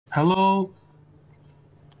Hello.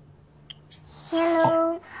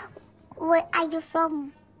 Hello, where are you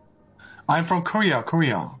from? I'm from Korea.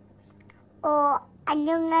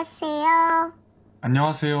 안녕하세요.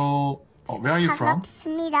 안녕하세요. Where are you from?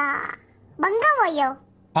 반갑습니다. 반가워요.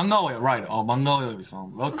 반가워요. Right. 반가워요.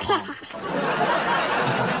 Welcome.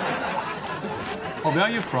 Where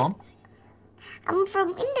are you from? I'm from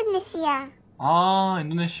Indonesia.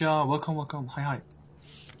 Indonesia. Welcome. Hi.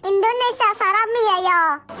 인도네시아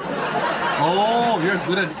사람이에요. You're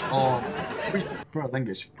good at Korean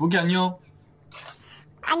language. 북이 안녕.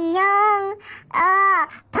 안녕.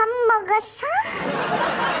 밥 먹었어?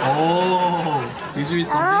 Did you eat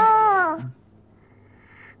something?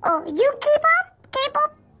 You K-pop?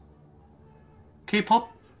 K-pop?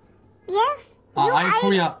 Yes. I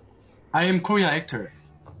am Korea actor.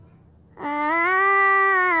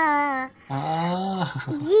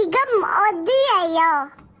 지금 어디예요?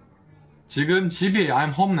 지금 집이에요.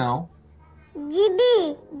 I'm home now.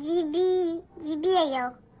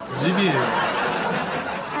 집이에요. 집이에요.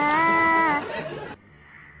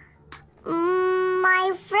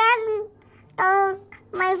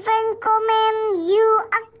 My friend comment you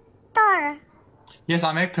actor. Yes,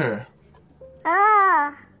 I'm actor.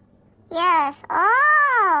 Yes.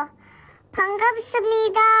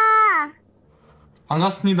 반갑습니다.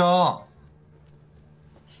 반갑습니다.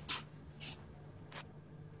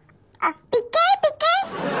 삐깨.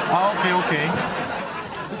 Okay.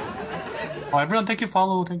 Everyone, thank you.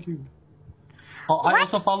 Thank you. I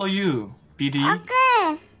also follow you, BD.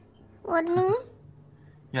 Okay. What me?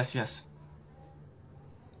 Yes.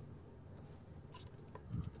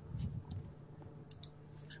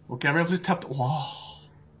 Okay, everyone, please tap. 와,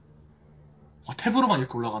 탭으로만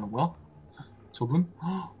이렇게 올라가는 거야? 저분?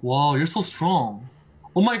 와, you're so strong.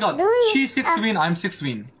 Oh my god, she's 6 win, I'm 6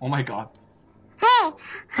 win. Oh my god. Hey,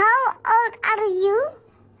 how old are you?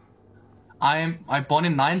 I born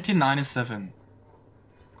in 1997.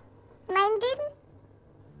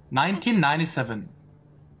 1997.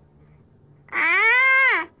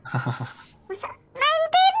 What's that? 19?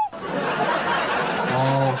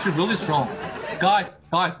 Oh, she's really strong. Guys,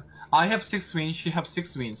 I have 6 wins, she have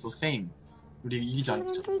 6 wins, so same. 우리 이기자.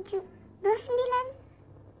 97.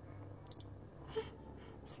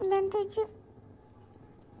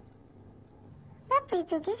 Apa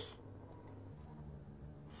itu guys?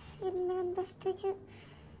 19, 7,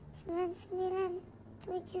 99,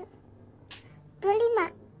 25,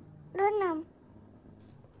 26.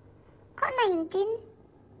 Kok 19?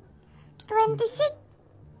 26?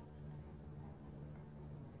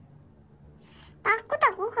 Takut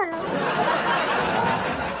aku kalau.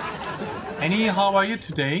 Annie, how are you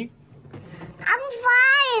today? I'm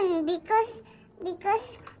fine because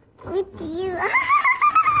with you.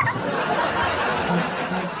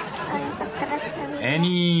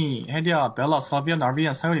 Annie, 혜리야, 벨라, 사비아,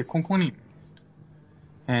 나비아, 사유리, 콩콩님,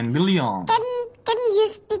 and Million. Can you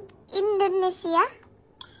speak Indonesia?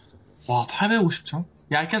 와, 850점?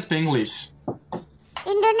 Yeah, I can speak English.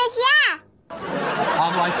 Indonesia?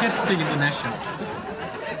 No, I can't speak Indonesian.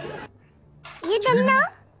 You don't know?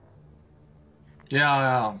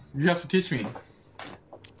 Yeah, you have to teach me.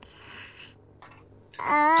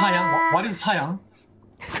 사양? What is 사양?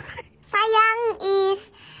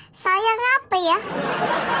 Sayang apa ya?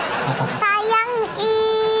 Sayang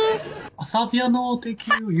is 사비아노, thank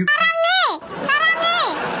you. 사랑해.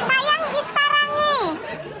 Sayang is 사랑해.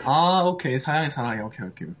 Okay, 사랑해.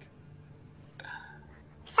 Okay.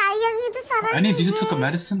 sayang itu sarannya. Annie, did you took a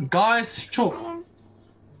medicine? Guys, 10초.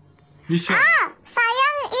 미션.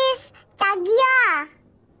 sayang is 자기야.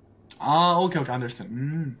 Okay,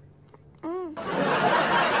 understand.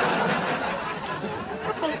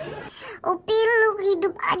 Upil, lu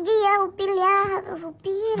hidup aja ya, Upil ya.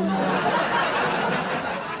 Upil.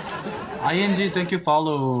 ING, thank you,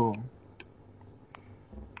 follow.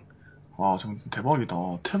 와, 정말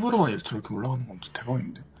대박이다. 탭으로만 저렇게 올라가는 건 진짜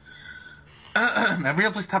대박인데.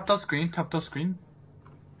 Everyone, please tap the screen.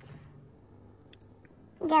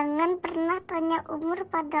 Jangan pernah tanya umur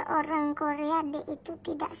pada orang Korea, deh itu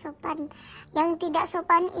tidak sopan. Yang tidak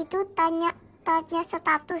sopan itu tanya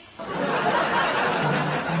status.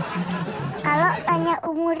 Kalau tanya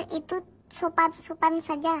umur itu sopan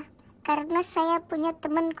saja, karena saya punya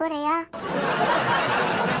teman Korea.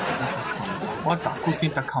 What's aku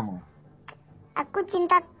cinta kamu? Aku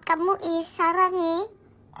cinta kamu sarangi.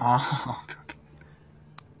 Okay.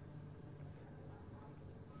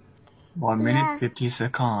 1 minute 50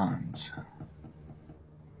 seconds.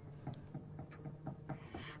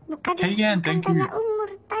 Bukan thank you. tanya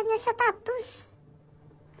umur, tanya status.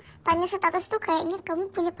 Tanya status tuh kayaknya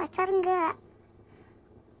kamu punya pacar nggak?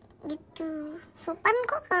 gitu. Sopan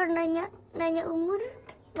kok kalau nanya umur.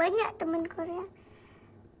 Banyak teman Korea.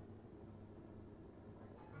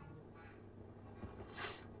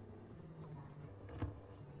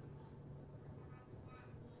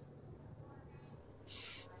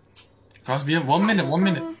 Guys, we have 1 minute, 1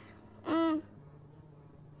 minute.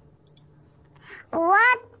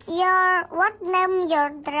 What name your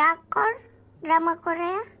drama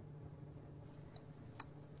Korea?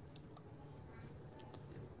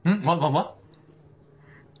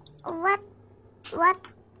 What? What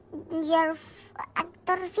your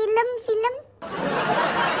aktor film?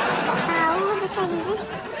 Gak tahu bahasa Inggris.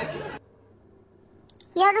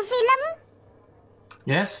 Your film?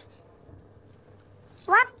 Yes?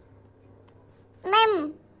 What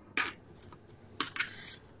name?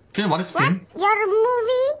 What is What film? your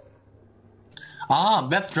movie?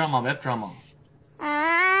 Web drama.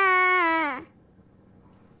 Ah,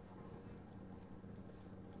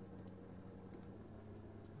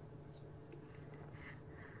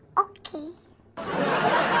 okay.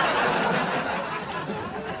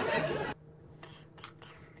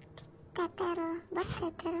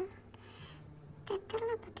 Tetel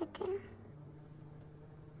apa tetel?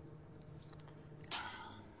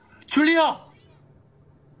 Julia!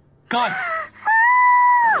 Guys!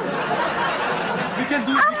 We can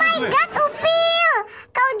do it, Oh my god, Upil!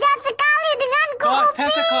 Kau jahat sekali denganku, God, 10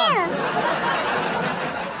 Upil! seconds!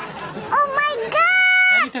 Oh my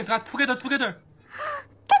god! Anything, guys, together!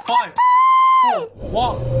 5, 4,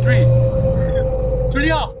 1, 3, 2,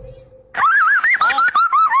 Julia!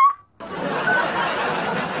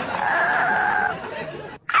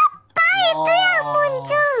 Itu yang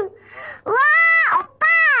muncul. Wah,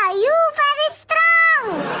 Opa, you very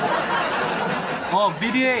strong.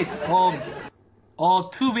 Vidhia.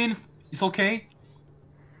 To win is okay?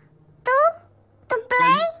 To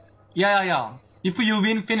play? Yeah. If you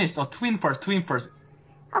win, finish. To win first.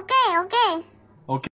 Okay. Okay.